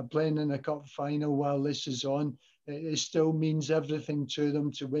players that are playing in a cup final while this is on, it still means everything to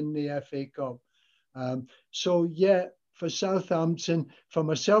them to win the FA Cup. So yeah, for Southampton, for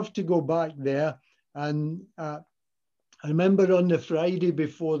myself to go back there, and I remember on the Friday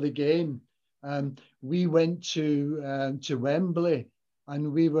before the game, we went to Wembley,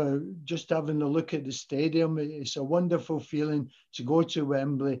 and we were just having a look at the stadium. It's a wonderful feeling to go to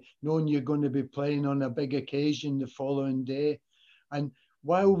Wembley, knowing you're going to be playing on a big occasion the following day. And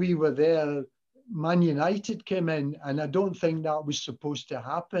while we were there, Man United came in, and I don't think that was supposed to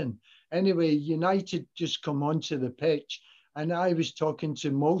happen. Anyway, United just come onto the pitch, and I was talking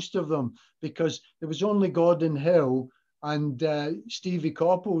to most of them, because there was only Gordon Hill and Stevie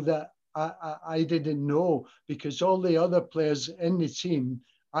Coppell that I didn't know, because all the other players in the team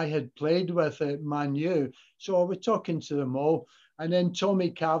I had played with at Man U. So I was talking to them all. And then Tommy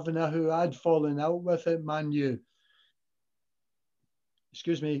Kavanagh, who I'd fallen out with at Man U,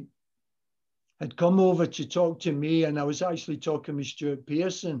 had come over to talk to me, and I was actually talking with Stuart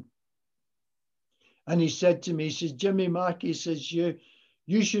Pearson. And he said to me, he says, Jimmy Mack, he says, you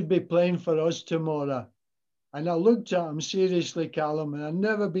should be playing for us tomorrow. And I looked at him seriously, Callum, and I've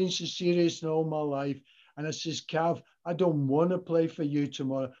never been so serious in all my life. And I says, Cav, I don't want to play for you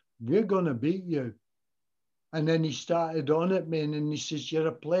tomorrow. We're going to beat you. And then he started on at me, and he says, you're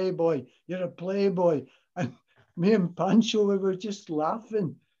a playboy. You're a playboy. And me and Pancho, we were just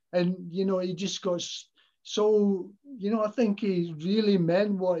laughing. And, he just got so, I think he really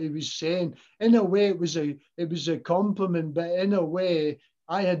meant what he was saying. In a way, it was a compliment, but in a way,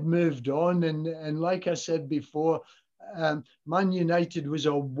 I had moved on, and like I said before, Man United was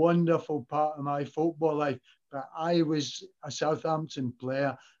a wonderful part of my football life, but I was a Southampton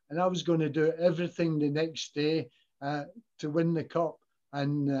player, and I was going to do everything the next day to win the cup.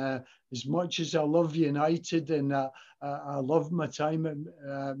 And as much as I love United and I love my time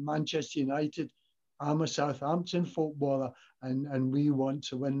at Manchester United, I'm a Southampton footballer, and we want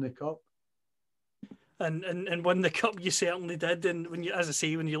to win the cup. And win the cup, you certainly did. And when you, as I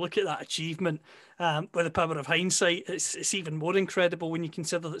say, when you look at that achievement with the power of hindsight, it's even more incredible when you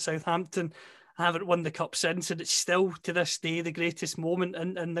consider that Southampton haven't won the cup since, and it's still to this day the greatest moment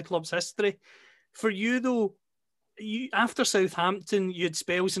in the club's history. For you though, after Southampton, you had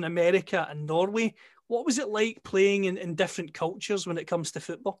spells in America and Norway. What was it like playing in different cultures when it comes to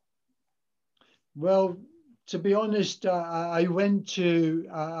football? Well, to be honest, I went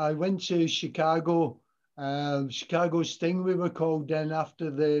to Chicago. Chicago Sting, we were called then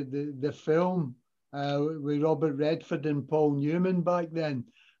after the film with Robert Redford and Paul Newman back then.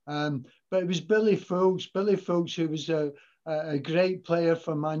 But it was Billy Foulkes, who was a great player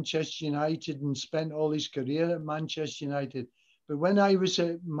for Manchester United and spent all his career at Manchester United. But when I was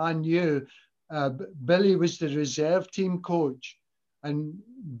at Man U, Billy was the reserve team coach, and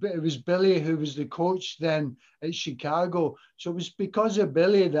it was Billy who was the coach then at Chicago. So it was because of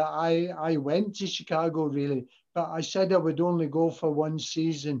Billy that I went to Chicago, really. But I said I would only go for one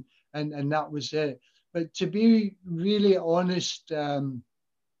season, and that was it. But to be really honest,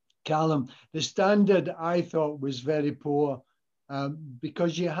 Callum, the standard I thought was very poor.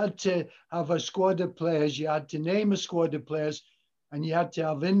 Because you had to have a squad of players, you had to name a squad of players, and you had to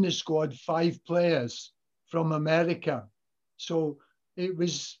have in the squad 5 players from America. So it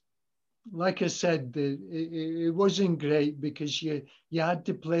was, like I said, it wasn't great because you had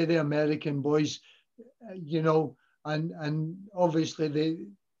to play the American boys, and obviously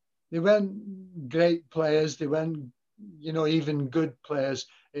they weren't great players. They weren't, even good players.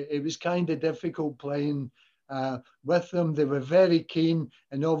 It was kind of difficult playing with them. They were very keen,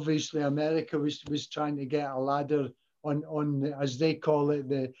 and obviously America was trying to get a ladder on as they call it,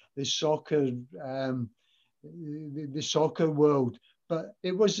 the soccer the soccer world. But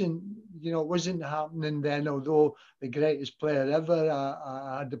it wasn't, it wasn't happening then. Although the greatest player ever,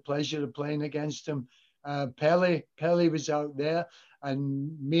 I had the pleasure of playing against him. Pele was out there,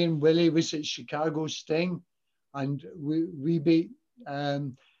 and me and Willie was at Chicago Sting, and we beat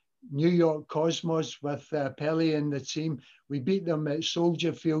New York Cosmos with Pele in the team. We beat them at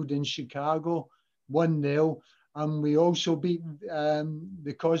Soldier Field in Chicago, 1-0. And we also beat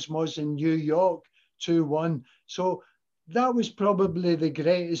the Cosmos in New York, 2-1. So that was probably the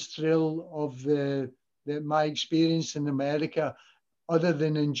greatest thrill of my experience in America, other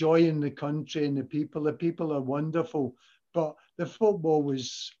than enjoying the country and the people. The people are wonderful. But the football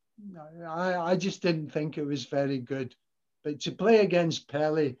was, I just didn't think it was very good. But to play against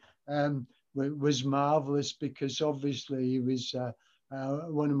Pele was marvellous, because obviously he was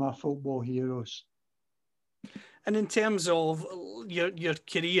one of my football heroes. And in terms of your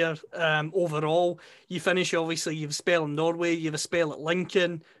career overall, you finish, obviously, you've a spell in Norway, you have a spell at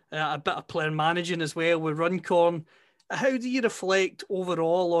Lincoln, a bit of player managing as well with Runcorn. How do you reflect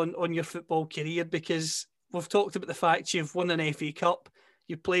overall on your football career? Because we've talked about the fact you've won an FA Cup,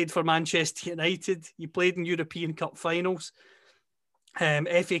 you played for Manchester United, you played in European Cup finals,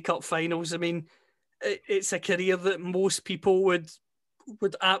 FA Cup finals. I mean, it's a career that most people would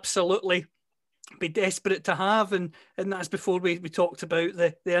absolutely be desperate to have, and that's before we talked about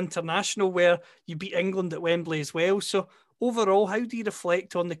the international, where you beat England at Wembley as well. So overall, how do you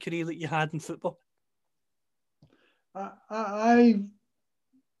reflect on the career that you had in football? I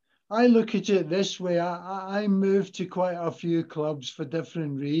look at it this way. I moved to quite a few clubs for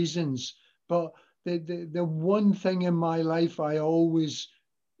different reasons, but the one thing in my life I always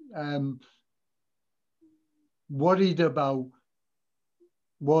worried about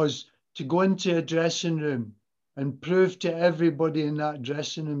was to go into a dressing room and prove to everybody in that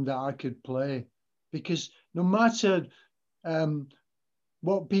dressing room that I could play. Because no matter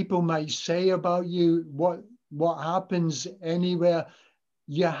what people might say about you, what happens anywhere,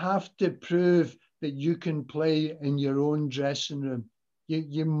 you have to prove that you can play in your own dressing room.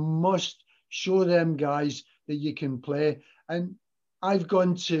 You must show them guys that you can play. And I've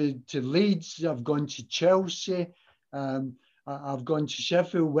gone to Leeds, I've gone to Chelsea, I've gone to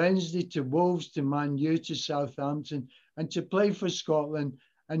Sheffield Wednesday, to Wolves, to Man U, to Southampton, and to play for Scotland,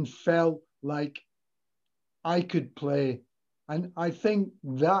 and felt like I could play. And I think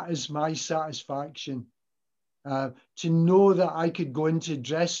that is my satisfaction, to know that I could go into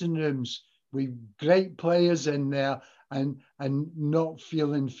dressing rooms with great players in there and not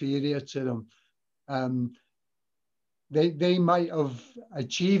feel inferior to them. They might have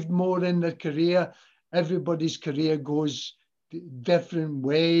achieved more in their career. Everybody's career goes different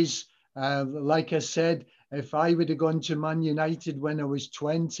ways. Like I said, if I would have gone to Man United when I was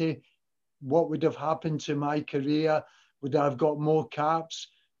 20, what would have happened to my career? Would I have got more caps?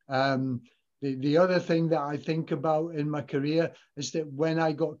 The other thing that I think about in my career is that when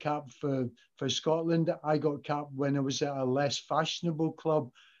I got capped for Scotland, I got capped when I was at a less fashionable club.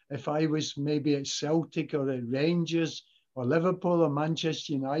 If I was maybe at Celtic or at Rangers or Liverpool or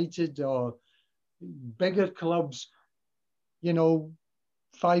Manchester United or bigger clubs,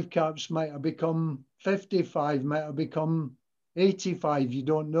 5 caps might have become 55, might have become 85, you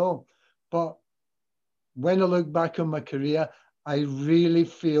don't know. But when I look back on my career, I really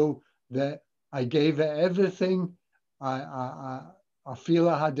feel that I gave it everything. I feel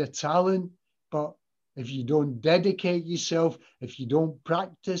I had a talent, but if you don't dedicate yourself, if you don't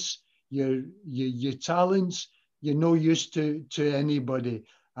practice your talents, you're no use to anybody.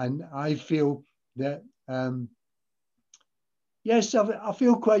 And I feel that, yes, I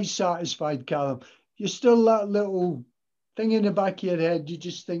feel quite satisfied, Callum. You're still that little thing in the back of your head. You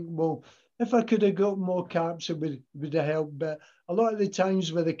just think, well, if I could have got more caps, it would have helped. But a lot of the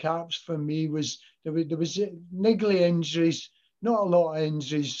times with the caps for me was there was niggly injuries, not a lot of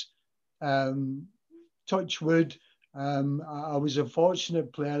injuries. Touch wood. I was a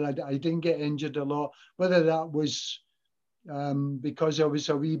fortunate player. I didn't get injured a lot. Whether that was because I was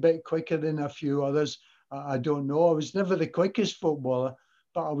a wee bit quicker than a few others, I don't know. I was never the quickest footballer,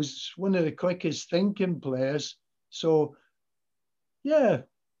 but I was one of the quickest thinking players. So, yeah,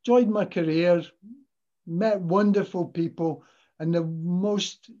 enjoyed my career, met wonderful people, and the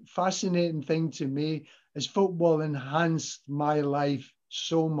most fascinating thing to me is football enhanced my life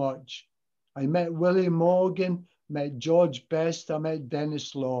so much. I met Willie Morgan, met George Best, I met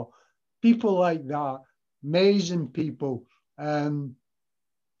Dennis Law. People like that, amazing people.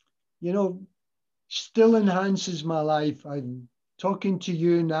 Still enhances my life. I'm talking to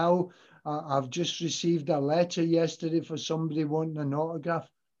you now. I've just received a letter yesterday for somebody wanting an autograph.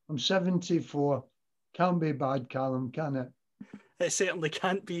 I'm 74. Can't be bad, Callum, can it? It certainly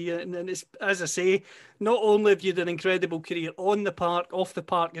can't be. And it's, as I say, not only have you done an incredible career on the park, off the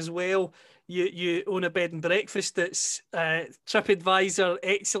park as well, you own a bed and breakfast that's TripAdvisor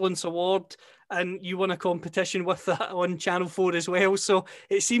Excellence Award, and you won a competition with that on Channel 4 as well. So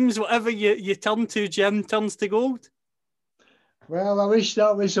it seems whatever you turn to, Jim, turns to gold. Well, I wish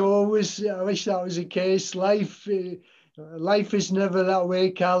that was the case. Life is never that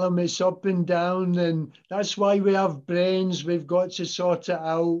way, Callum. It's up and down, and that's why we have brains. We've got to sort it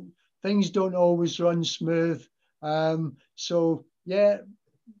out. Things don't always run smooth. So yeah,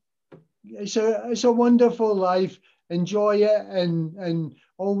 it's a wonderful life. Enjoy it and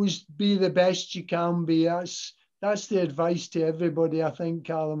always be the best you can be. That's the advice to everybody, I think,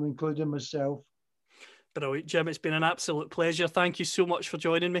 Callum, including myself. Brilliant, Jim. It's been an absolute pleasure. Thank you so much for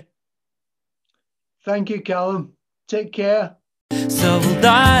joining me. Thank you, Callum. Take care. So we'll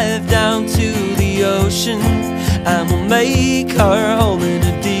dive down to the ocean, and we'll make our home in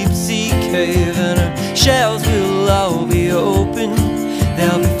a deep sea cave, and our shells will all be open.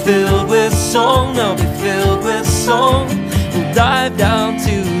 They'll be filled with song, they'll be filled with song. We'll dive down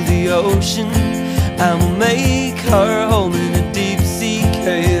to the ocean, and we'll make our home in a deep sea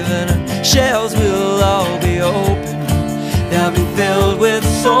cave, and our shells will all be open. They'll be filled with